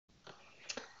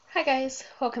Hi guys,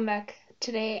 welcome back.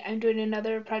 Today I'm doing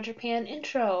another Project Pan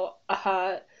intro.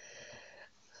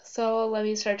 So let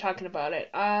me start talking about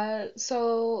it.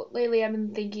 So lately I've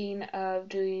been thinking of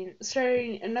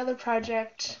starting another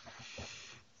project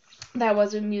that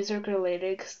wasn't music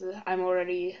related because I'm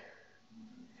already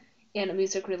in a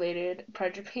music related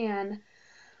Project Pan,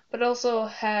 but also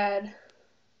it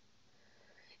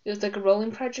was like a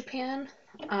rolling Project Pan.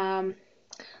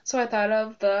 So I thought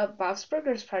of the Bob's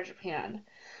Burgers Project Pan.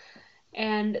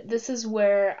 And this is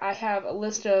where I have a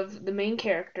list of the main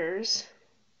characters,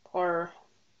 or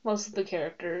most of the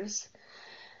characters,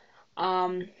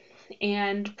 um,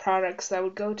 and products that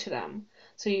would go to them.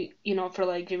 So, for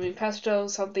like Jimmy Pesto,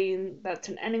 something that's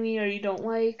an enemy or you don't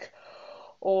like,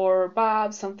 or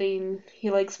Bob, something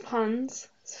he likes puns,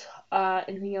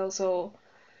 and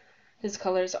his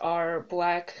colors are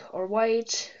black or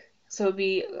white, so it'd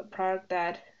be a product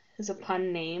that is a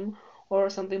pun name, or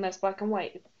something that's black and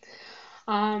white.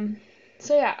 Um,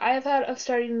 so yeah, I have thought of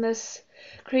creating this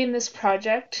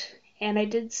project, and I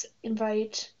did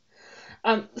invite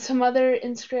some other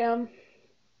Instagram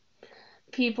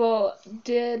people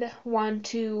did want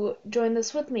to join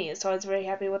this with me, so I was very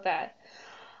happy with that.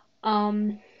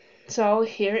 Um, so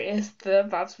here is the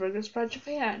Bob's Burgers Project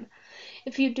Japan.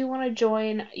 If you do want to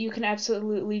join, you can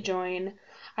absolutely join.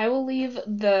 I will leave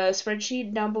the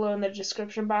spreadsheet down below in the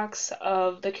description box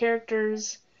of the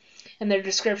characters and their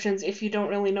descriptions if you don't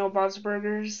really know Bob's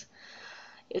Burgers.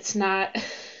 It's not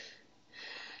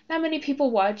many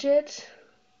people watch it.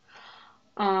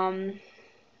 Um,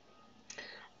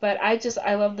 but I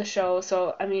love the show,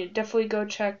 so I mean definitely go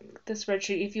check the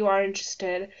spreadsheet if you are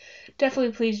interested.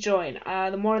 Definitely please join.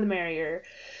 The more the merrier.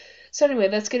 So anyway,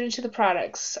 let's get into the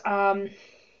products. So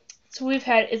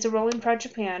it's a rolling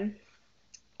Project Japan,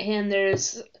 and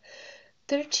there's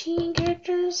 13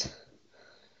 characters.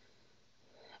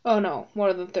 Oh no,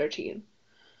 more than 13.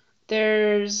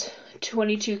 There's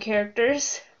 22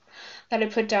 characters that I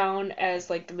put down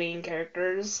as like the main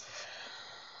characters.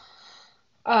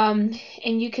 And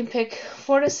you can pick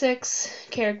 4 to 6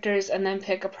 characters and then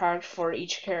pick a product for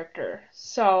each character.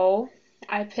 So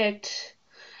I picked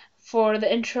for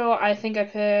the intro, I think I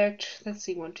picked, let's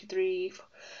see,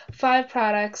 5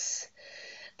 products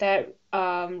that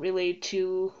relate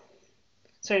to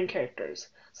certain characters.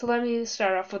 So let me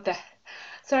start off with that.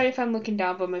 Sorry if I'm looking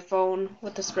down, but my phone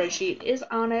with the spreadsheet is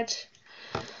on it.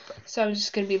 So I'm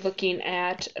just going to be looking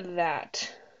at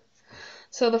that.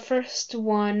 So the first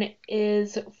one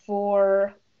is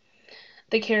for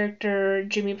the character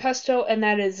Jimmy Pesto, and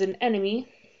that is an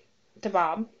enemy to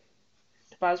Bob's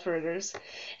Burgers,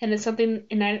 and it's a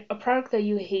product that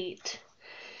you hate.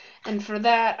 And for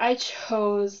that, I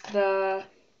chose the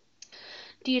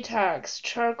Detox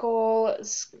Charcoal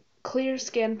Clear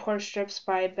Skin Pore Strips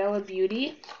by Bella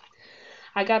Beauty.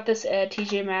 I got this at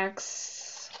TJ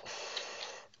Maxx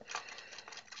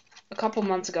a couple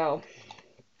months ago,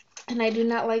 and I do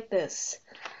not like this.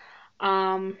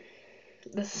 The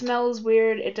smell is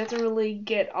weird. It doesn't really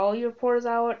get all your pores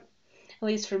out, at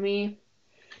least for me.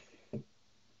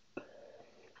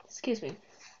 Excuse me.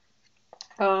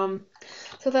 So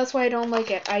that's why I don't like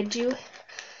it. I think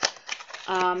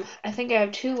I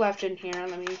have 2 left in here.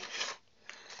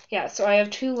 So I have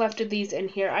 2 left of these in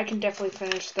here. I can definitely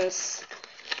finish this.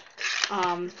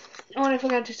 Oh, and I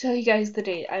forgot to tell you guys the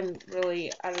date. I'm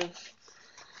really out of,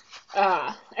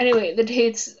 anyway, the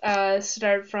dates,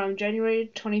 start from January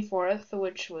 24th,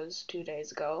 which was 2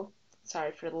 days ago.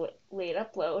 Sorry for the late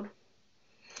upload.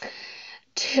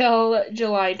 Till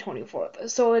July 24th.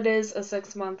 So it is a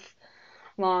 6-month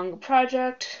long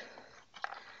project.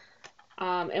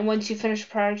 And once you finish a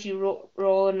product, you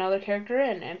roll another character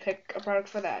in and pick a product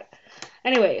for that.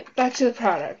 Anyway, back to the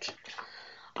product.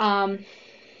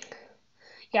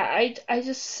 Yeah,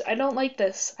 I don't like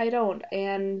this. I don't.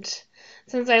 And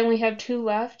since I only have 2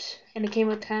 left and it came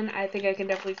with 10, I think I can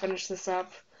definitely finish this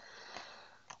up.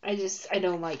 I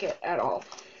don't like it at all.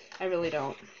 I really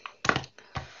don't.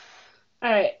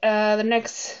 Alright, the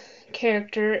next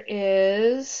character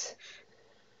is,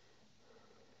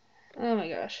 oh my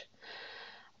gosh,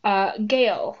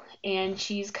 Gail. And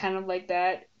she's kind of like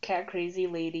that cat crazy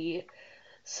lady.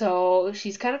 So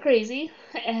she's kind of crazy,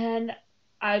 and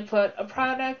I put a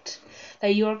product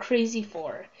that you're crazy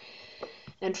for.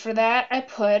 And for that, I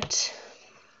put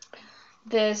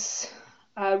this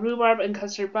rhubarb and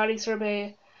custard body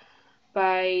sorbet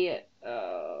by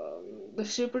the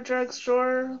Superdrug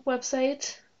Store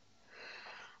website,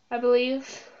 I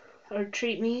believe, or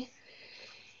Treat Me.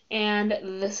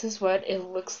 And this is what it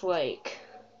looks like.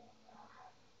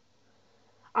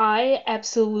 I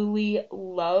absolutely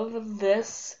love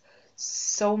this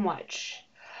so much.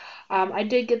 I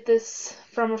did get this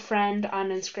from a friend on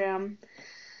Instagram.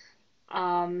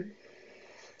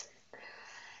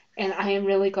 And I am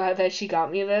really glad that she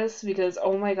got me this because,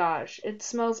 oh my gosh, it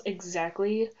smells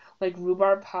exactly like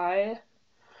rhubarb pie.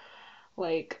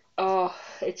 Like, oh,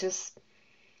 it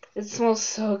smells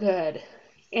so good.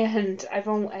 And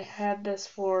I had this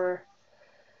for,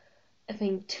 I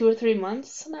think, 2 or 3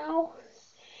 months now.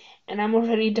 And I'm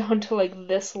already down to like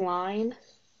this line.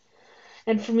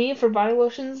 And for me, for body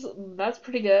lotions, that's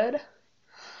pretty good.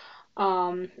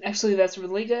 Actually, that's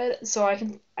really good. So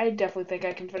I definitely think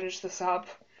I can finish this up.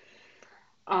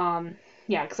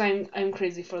 Yeah, because I'm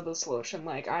crazy for this lotion.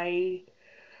 I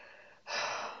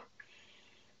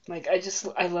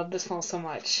love the smell so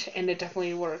much, and it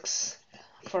definitely works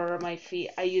for my feet.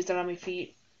 I use it on my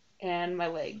feet and my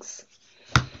legs.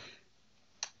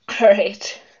 All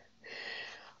right.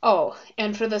 Oh,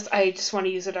 and for this, I just want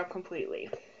to use it up completely.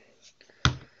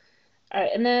 All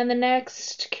right, and then the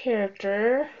next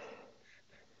character,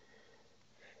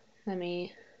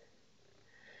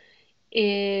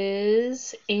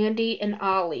 is Andy and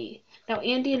Ollie. Now,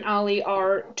 Andy and Ollie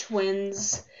are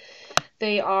twins.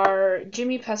 They are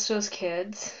Jimmy Pesto's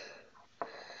kids.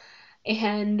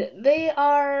 And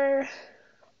they're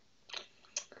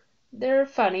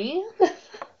funny.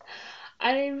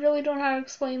 I really don't know how to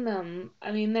explain them.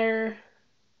 I mean, they're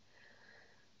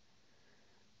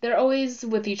always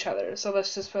with each other, so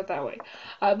let's just put it that way.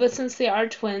 But since they are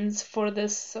twins, for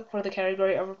the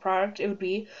category of a product, it would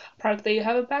be a product that you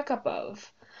have a backup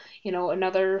of.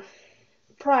 Another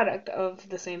product of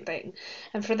the same thing.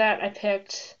 And for that, I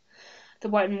picked the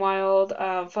Wet n Wild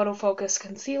Photo Focus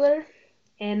Concealer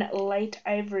in Light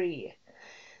Ivory.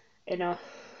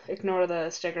 Ignore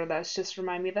the sticker. That's just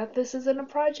remind me that this isn't a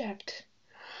project.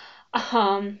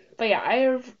 But yeah, I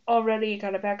have already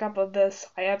got a backup of this.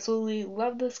 I absolutely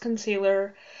love this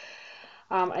concealer.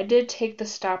 I did take the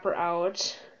stopper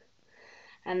out,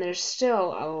 and there's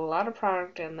still a lot of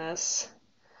product in this.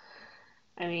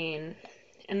 I mean,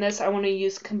 in this I want to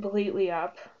use completely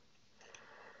up.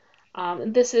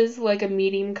 This is like a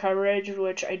medium coverage,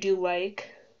 which I do like.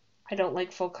 I don't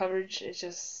like full coverage.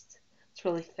 It's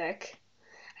really thick.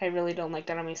 I really don't like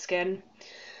that on my skin.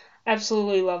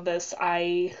 Absolutely love this.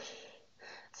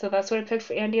 So that's what I picked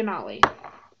for Andy and Ollie.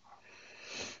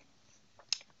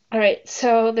 Alright,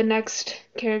 so the next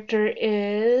character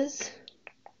is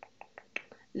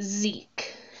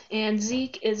Zeke. And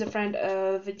Zeke is a friend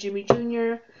of Jimmy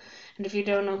Jr. And if you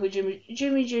don't know who Jimmy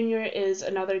Jr. is,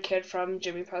 another kid from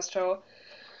Jimmy Pesto.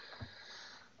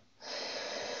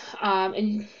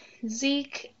 And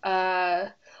Zeke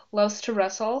loves to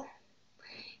wrestle.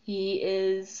 He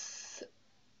is,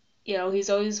 he's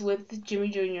always with Jimmy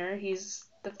Jr. He's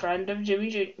the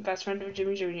best friend of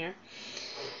Jimmy Jr.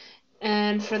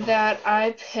 And for that,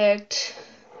 I picked,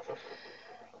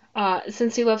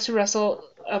 since he loves to wrestle,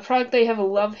 a product they have a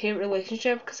love-hate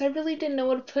relationship, because I really didn't know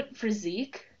what to put for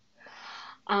Zeke.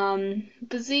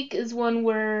 But Zeke is one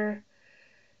where,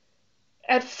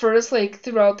 at first, like,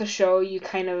 throughout the show, you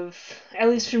kind of, at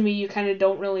least for me, you kind of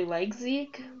don't really like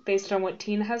Zeke, based on what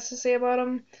Tina has to say about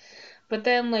him. But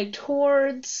then, like,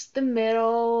 towards the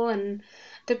middle and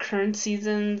the current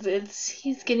seasons,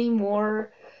 he's getting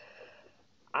more.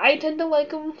 I tend to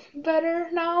like him better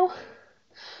now.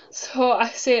 So I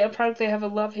say a product they have a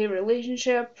love-hate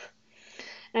relationship.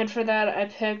 And for that, I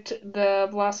picked the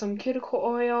Blossom Cuticle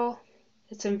Oil.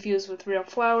 It's infused with real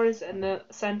flowers, and the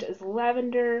scent is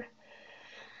lavender.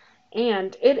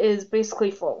 And it is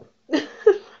basically full.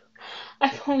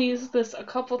 I've only used this a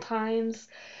couple times.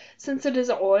 Since it is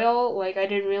oil, like, I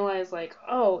didn't realize, like,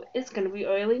 oh, it's going to be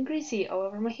oily and greasy all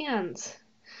over my hands.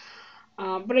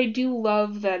 But I do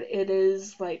love that it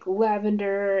is, like,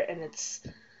 lavender, and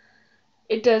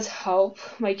it does help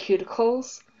my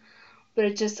cuticles. But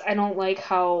I don't like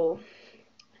how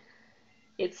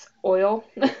it's oil.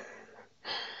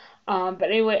 But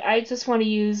anyway, I just want to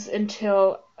use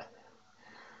until,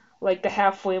 like, the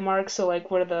halfway mark, so,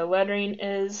 like, where the lettering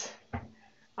is.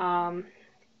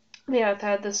 Yeah, I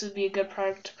thought this would be a good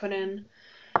product to put in,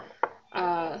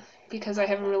 because I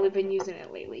haven't really been using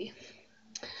it lately.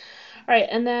 Alright,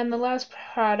 and then the last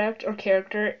product or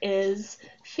character is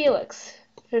Felix,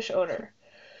 Fish Odor.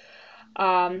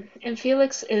 And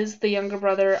Felix is the younger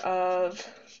brother of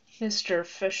Mr.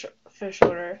 Fish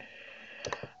Odor,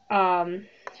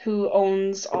 who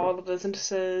owns all the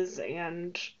businesses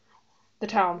and the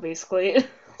town, basically.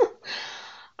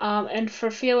 And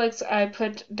for Felix, I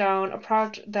put down a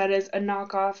product that is a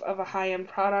knockoff of a high-end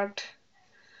product.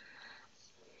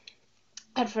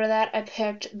 And for that, I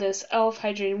picked this e.l.f.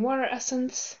 Hydrating Water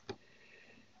Essence.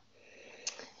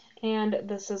 And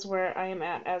this is where I am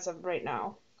at as of right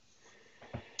now.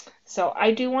 So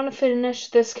I do want to finish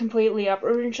this completely up.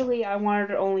 Originally, I wanted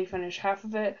to only finish half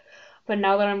of it, but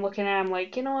now that I'm looking at it, I'm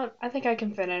like, you know what? I think I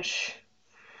can finish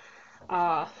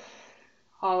all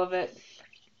of it.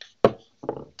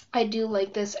 I do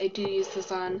like this. I do use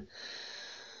this on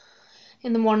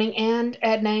in the morning and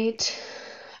at night.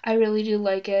 I really do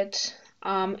like it.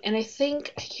 And I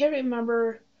think, I can't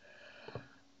remember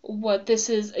what this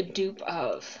is a dupe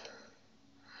of.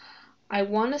 I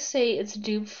want to say it's a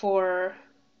dupe for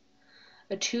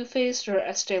a Too Faced or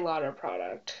Estee Lauder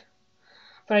product.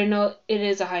 But I know it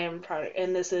is a high-end product,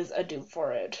 and this is a dupe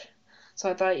for it. So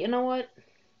I thought, you know what?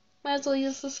 Might as well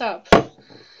use this up. And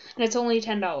it's only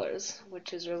 $10,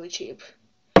 which is really cheap.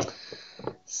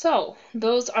 So,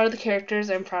 those are the characters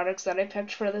and products that I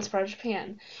picked for this Project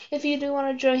Pan. If you do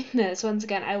want to join this, once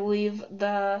again, I will leave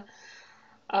the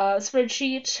my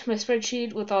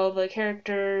spreadsheet with all the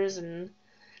characters and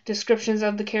descriptions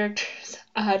of the characters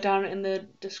down in the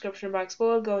description box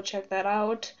below. Go check that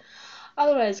out.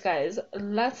 Otherwise, guys,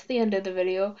 that's the end of the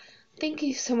video. Thank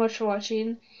you so much for watching,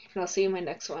 and I'll see you in my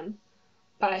next one.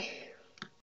 Bye.